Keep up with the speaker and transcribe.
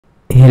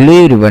Hello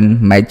everyone,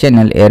 my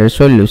channel Error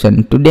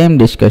Solution. Today I am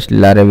discussing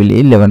Laravel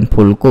 11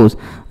 full course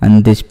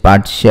and this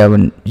part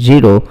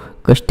 7.0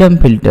 custom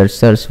filter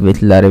search with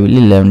Laravel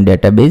 11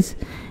 database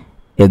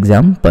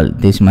example.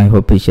 This is my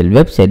official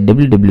website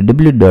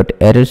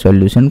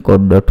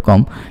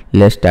www.errorsolutioncode.com.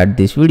 Let's start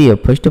this video.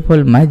 First of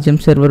all, my Gem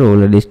server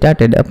already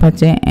started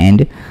Apache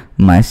and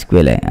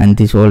MySQL and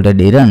this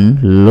already run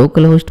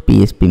localhost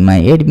PSP.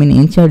 My admin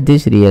inside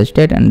this real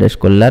estate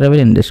underscore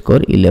Laravel underscore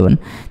 11.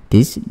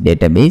 This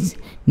database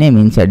name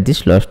inside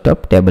this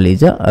desktop table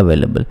is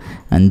available,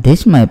 and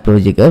this my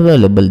project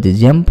available. The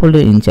Gem folder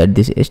inside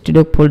this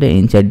stdoc folder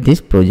inside this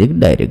project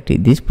directory.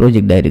 This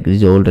project directory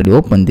is already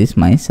open. This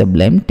my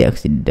Sublime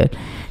text editor.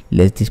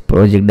 Let's this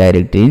project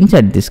directory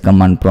inside this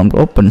command prompt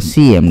open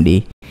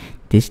cmd.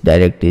 This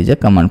directory is a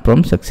command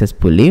prompt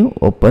successfully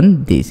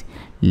open this.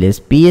 Let's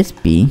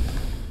PSP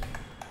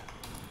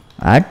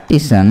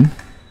artisan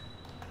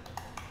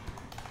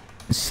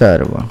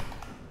server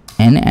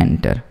and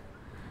enter.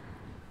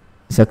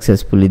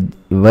 Successfully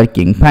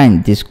working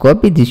fine. Just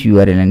copy this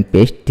URL and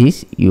paste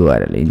this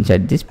URL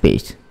inside this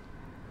page.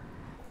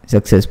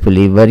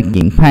 Successfully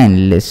working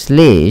fine. Let's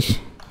slash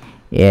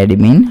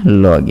admin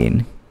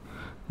login.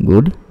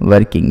 Good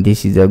working.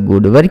 This is a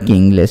good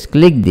working. Let's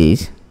click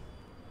this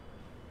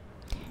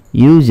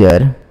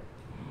user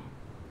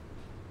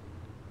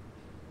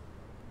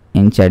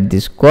inside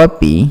this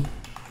copy.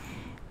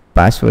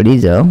 Password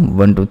is a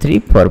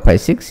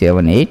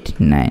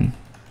 123456789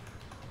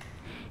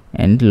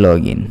 and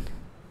login.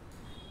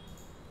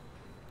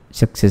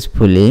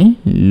 Successfully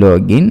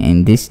login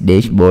and this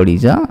dashboard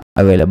is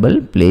available.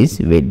 Please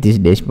wait, this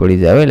dashboard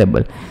is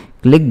available.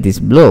 Click this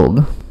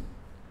blog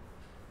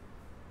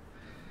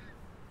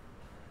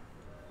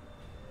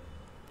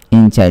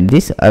inside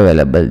this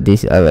available.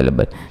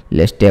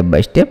 Let's step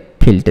by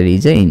step filter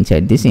is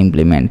inside this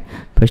implement.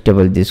 First of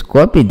all, this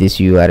copy this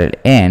URL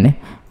and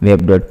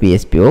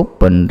web.php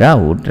open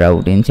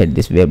route inside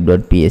this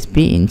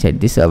web.php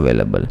inside this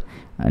available.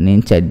 And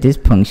inside this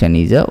function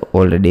is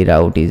already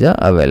route is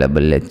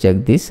available. Let's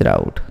check this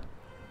route.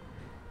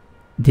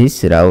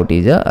 This route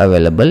is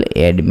available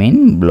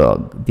admin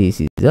blog. This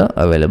is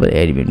available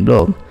admin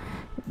blog.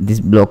 This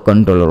block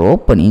controller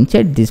open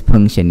inside this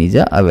function is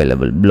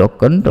available. Block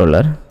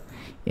controller,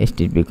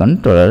 HTTP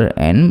controller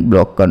and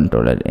block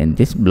controller, and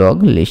this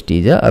blog list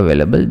is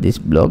available. This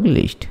blog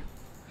list.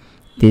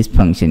 This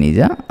function is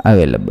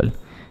available.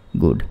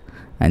 Good.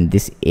 And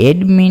this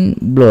admin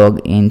blog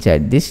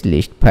inside this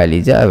list file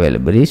is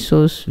available.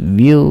 Resource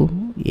view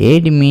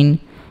admin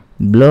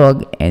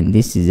blog, and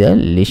this is a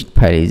list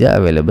file is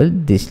available.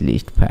 This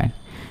list file.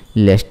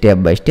 Let's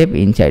step by step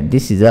inside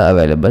this is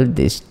available.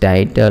 This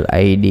title,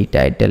 id,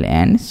 title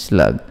and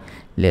slug.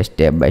 Let's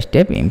step by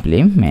step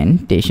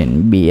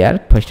implementation. Br,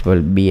 first of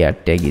all, br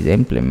tag is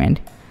implement.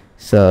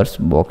 Search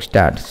box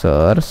start.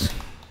 Search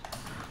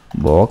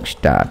box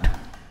start.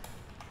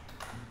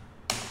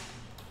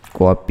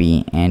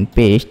 Copy and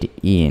paste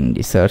end,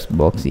 search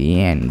box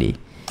end,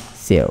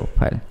 save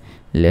file.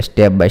 Let's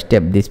step by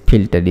step this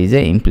filter is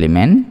a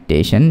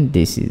implementation.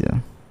 This is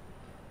a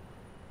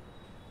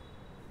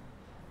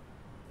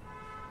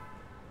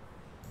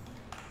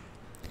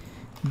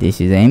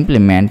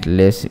implement.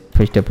 Let's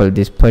first of all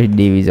this first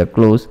div is a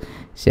close,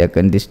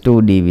 second this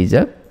two div is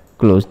a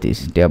close. This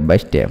step by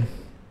step.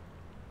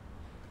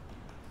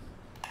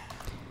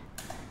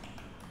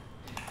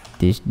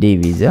 This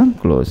div is a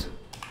close.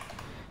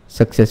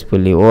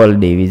 Successfully all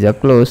div is a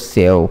close.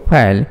 Save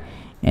file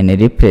and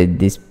refresh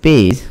this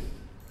page.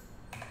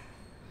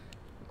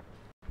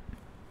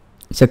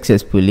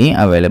 Successfully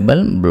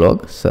available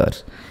blog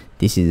search.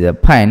 This is a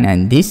fine,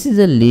 and this is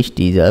a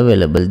list is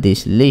available.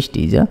 This list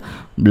is a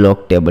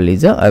blog table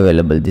is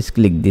available. This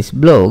click this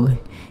blog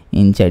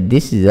inside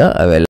this is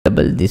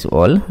available. This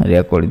all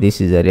record.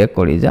 This is a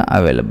record is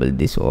available.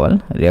 This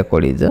all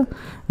record is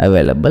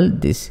available.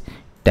 This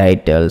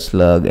title,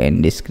 slug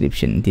and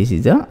description, this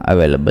is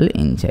available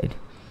inside,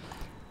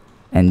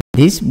 and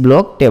this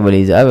block table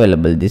is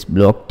available. This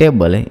block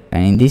table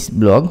and this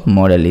blog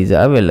model is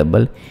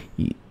available.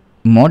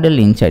 Model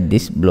inside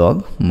this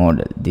blog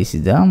model. This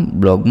is the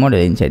blog model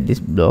inside this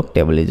block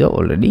table is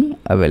already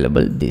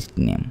available. This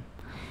name.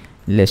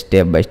 Let's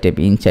step by step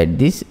inside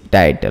this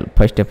title.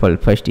 First of all,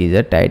 first is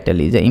a title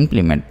is a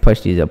implement.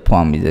 First is a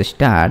form is a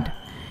start.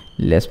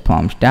 Let's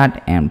form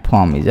start and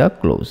form is a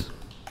close.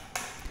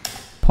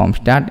 Form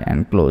start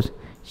and close.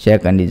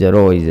 Second is a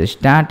row is a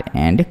start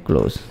and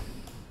close.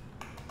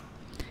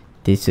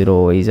 This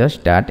row is a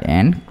start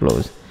and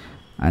close.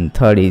 And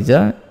third is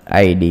a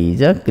id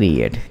is a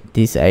create.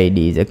 This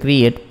id is a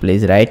create.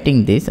 Please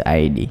writing this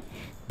id.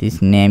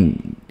 This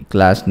name,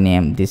 class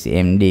name, this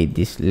md,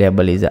 this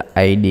label is a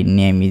id,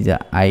 name is a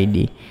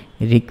id,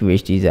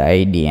 request is a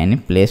id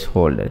and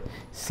placeholder.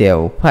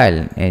 Save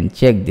file and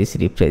check this,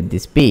 refresh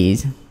this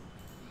page.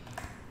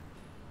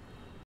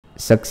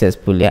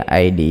 Successfully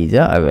id is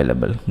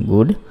available.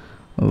 Good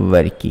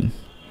working.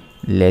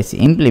 Let's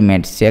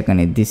implement. Second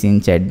is this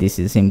inside this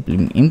is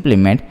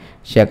implement.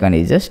 Second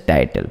is just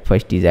title.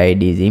 First is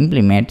id is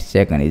implement,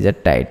 second is a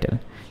title.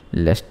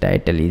 Less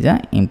title is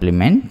a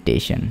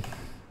implementation.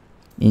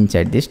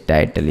 Inside this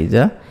title is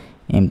a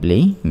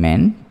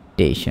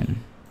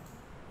implementation.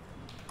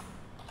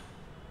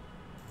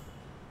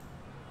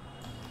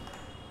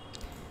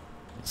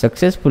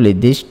 Successfully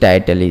this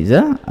title is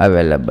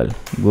available.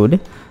 Good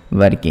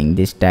working.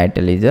 This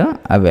title is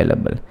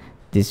available.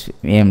 This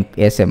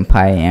SM5,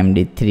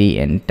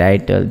 MD3 and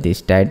title,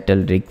 this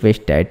title,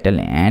 request title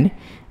and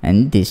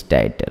this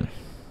title.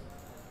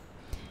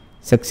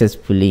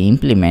 Successfully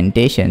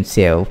implementation.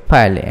 Save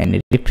file and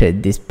refresh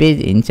this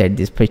page. Inside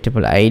this, first of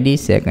all ID,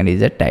 second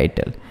is a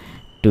title,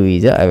 2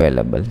 is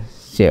available.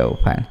 Save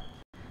file.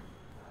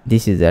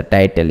 This is a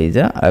title is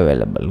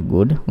available.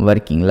 Good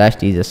working.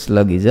 Last is a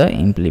slug is a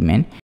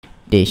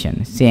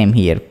implementation. Same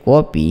here,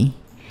 copy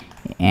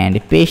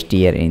and paste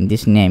here. In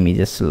this name is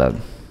a slug.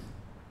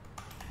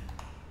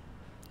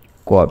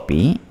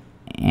 Copy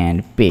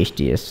and paste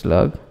here,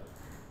 slug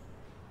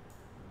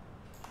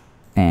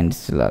and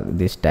slug,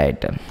 this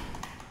title.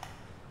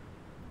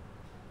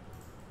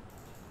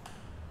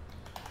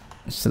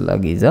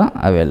 Slug is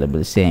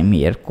available. Same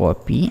here,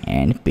 copy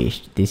and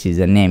paste. This is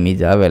the name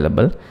is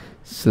available,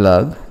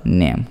 slug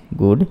name.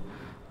 Good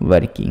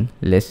working.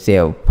 Let's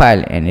save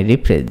file and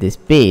refresh this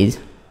page.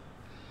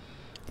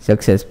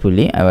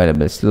 Successfully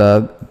available,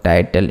 slug,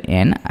 title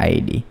and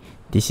ID.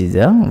 This is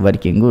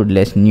working good.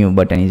 Let's new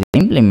button is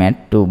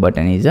implement. 2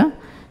 button is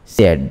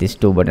set. This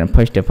 2 button,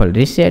 first of all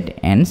reset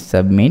and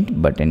submit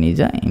button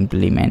is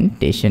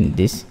implementation.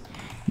 This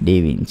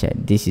div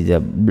inside. This is a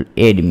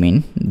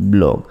admin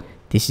blog.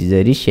 This is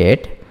a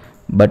reset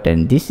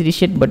button. This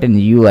reset button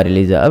URL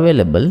is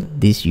available.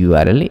 This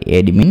URL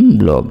admin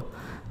blog,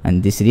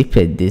 and this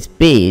refresh this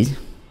page.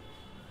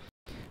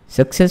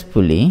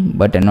 Successfully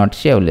button not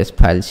save. Let's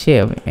file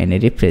save and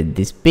refresh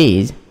this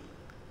page.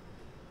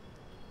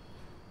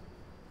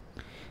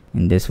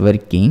 And this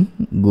working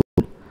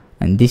good,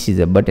 and this is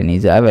a button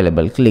is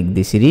available. Click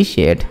this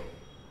reset.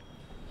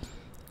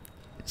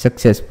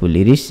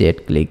 Successfully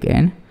reset, click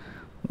and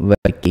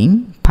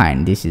working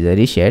fine. This is a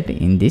reset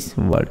in this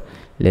word.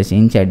 Let's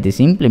inside this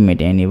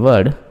implement any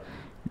word.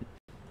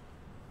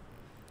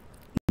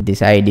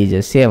 This ID is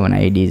a 7,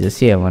 ID is a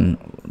 7,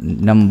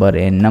 number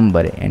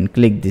and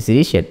click this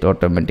reset.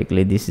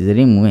 Automatically this is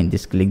remove, and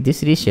this click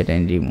this reset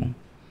and remove.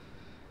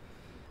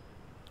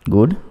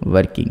 Good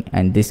working.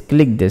 And this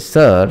click the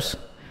search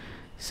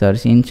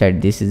inside.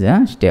 This is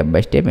a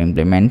step-by-step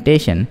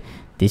implementation.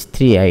 This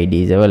 3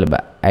 ID is available.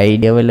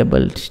 ID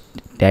available,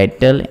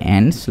 title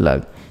and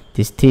slug.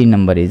 This 3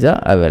 number is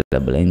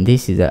available, and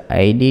this is a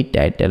ID,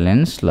 title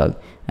and slug,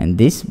 and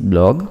this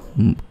blog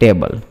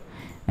table.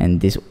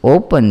 And this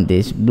open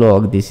this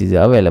blog, this is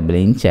available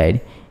inside,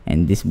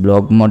 and this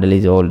blog model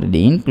is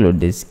already included.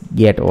 This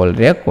get all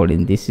record,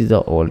 and this is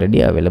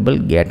already available,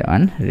 get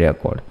on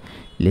record.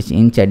 Let's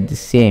inside the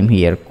same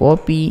here,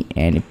 copy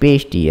and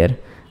paste here,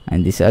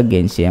 and this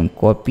again same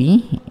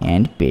copy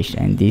and paste,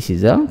 and this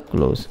is a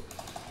close.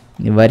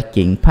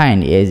 Working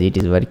fine, as it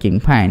is working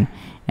fine,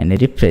 and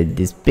refresh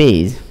this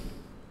page.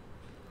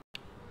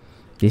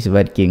 This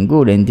working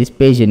good, and this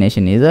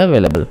pagination is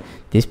available.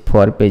 This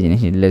for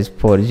pagination, let's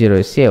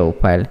 40 save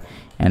file,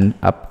 and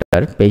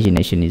after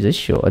pagination is a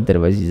show,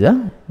 otherwise is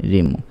a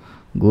remove.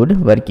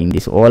 Good working.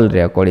 This all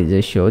record is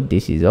a show.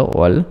 This is a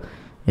all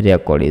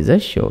record is a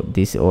show.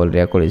 This all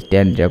record is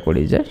 10 record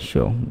is a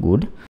show.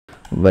 Good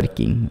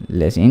working.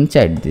 Let's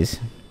inside this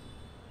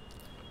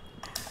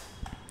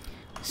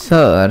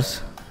search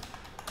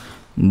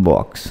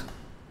box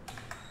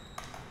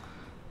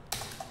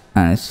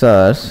and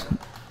search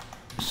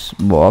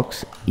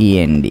box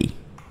end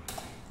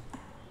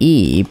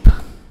if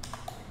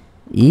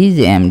is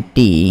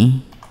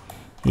empty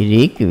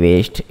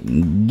request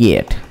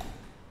get.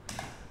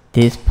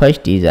 This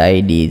first is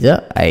ID is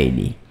a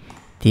ID.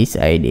 This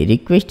ID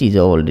request is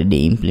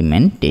already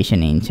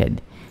implementation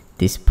inside.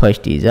 This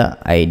first is a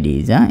ID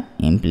is a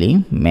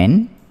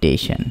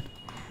implementation,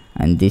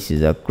 and this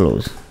is a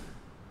close,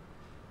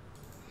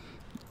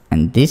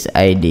 and this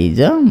ID is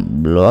a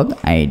blog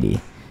ID.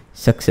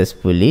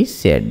 Successfully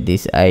set.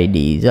 This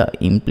ID is a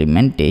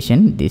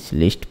implementation. This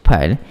list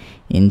file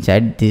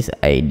inside this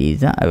ID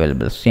is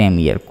available. Same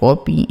here,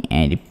 copy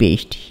and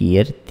paste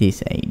here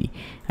this ID,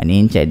 and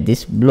inside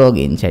this blog,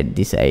 inside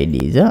this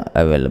ID is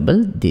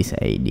available. This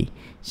ID.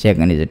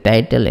 Second is a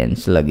title, and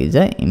slug is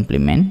a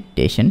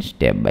implementation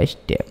step by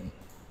step.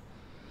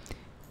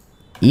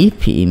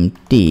 If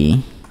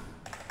empty,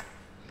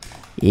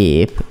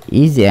 if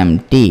is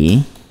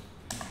empty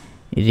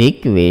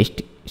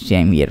request,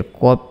 same here,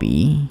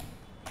 copy,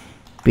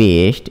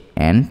 paste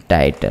and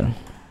title.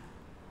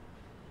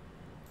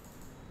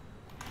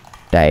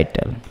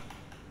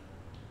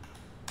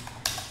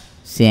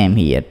 Same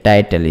here,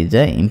 title is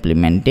a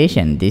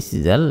implementation. This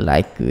is a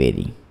like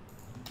query.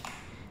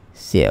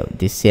 Save.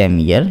 This same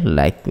here,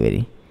 like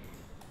query.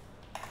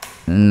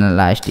 And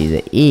last is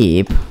a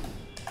if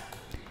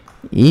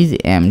is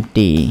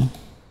empty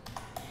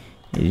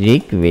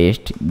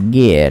request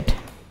get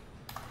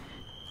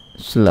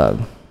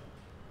slug.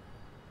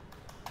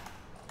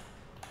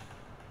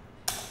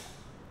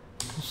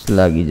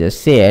 slug is a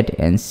set,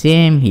 and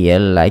same here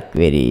like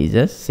query is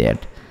a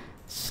set.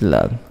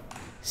 Slug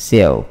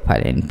save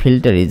file, and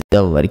filter is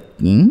the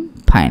working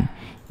fine.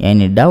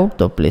 Any doubt,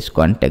 so please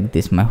contact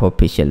this my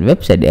official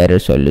website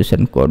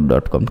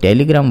errorsolutioncode.com.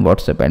 Telegram,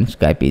 WhatsApp and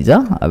Skype is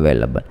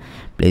available.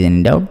 Please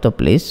any doubt, so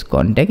please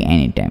contact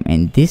anytime.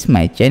 And this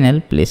my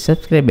channel, please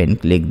subscribe and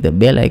click the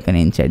bell icon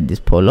inside this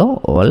follow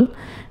all.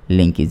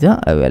 Link is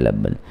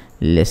available.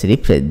 Let's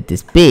refresh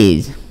this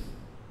page.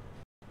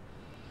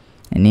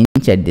 And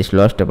inside this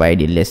lost of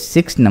ID, let's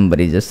 6 number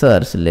is a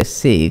search. Let's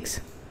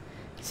 6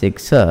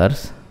 search,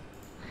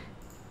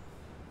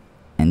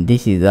 and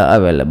this is the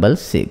available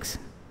 6.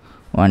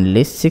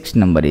 Only 6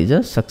 number is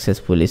a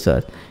successfully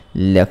search.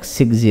 Let's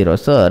 60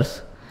 search,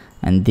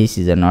 and this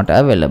is a not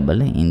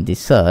available in the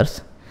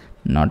search.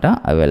 Not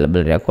a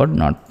available record,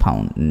 not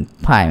found. And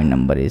 5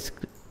 number is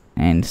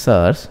and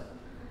search.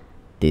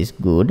 This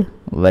good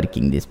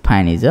working. This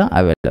fine is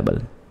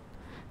available.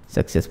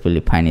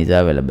 Successfully fine is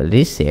available.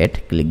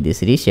 Reset. Click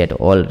this reset.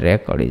 All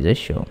record is a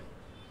show.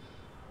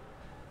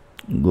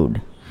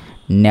 Good.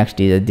 Next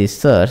is this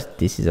search.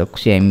 This is a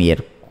same here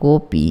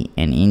copy,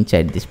 and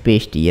inside this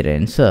paste here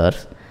and search,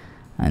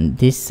 and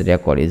this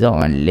record is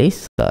only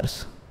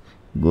search.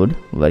 Good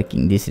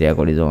working. This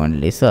record is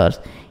only search.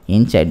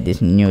 Inside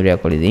this new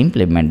record is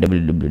implement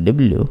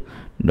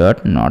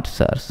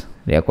www.not-search.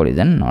 Record is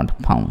not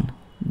found.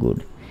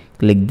 Good.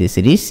 Click this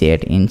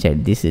reset.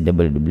 Inside this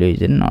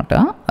www is not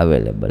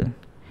available.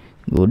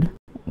 Good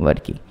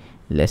working.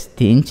 Let's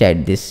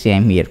inside this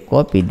same here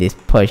copy this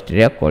first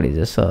record is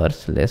a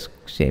search. Let's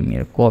same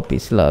here copy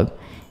slug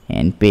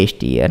and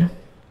paste here,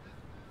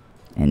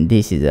 and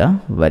this is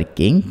a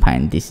working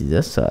fine. This is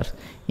a search.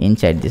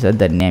 Inside this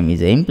other name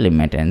is a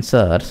implement and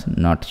search,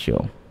 not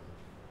show.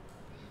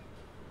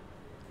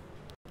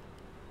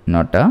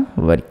 Not a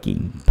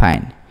working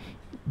fine.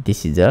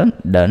 This is a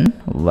done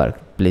work.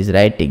 Please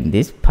writing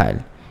this file.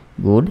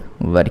 Good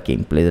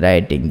working. Please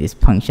writing this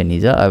function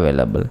is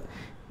available.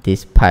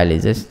 This file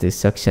is this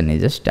section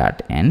is a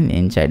start, and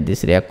inside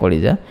this record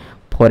is a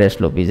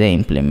forest loop is a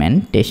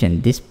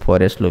implementation. This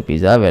forest loop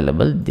is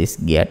available. This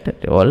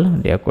get all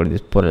record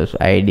this forest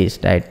ID is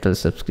title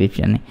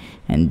subscription,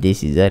 and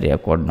this is a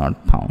record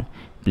not found.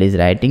 Please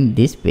writing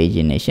this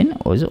pagination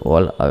was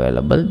all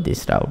available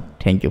this route.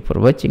 Thank you for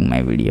watching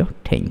my video.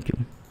 Thank you.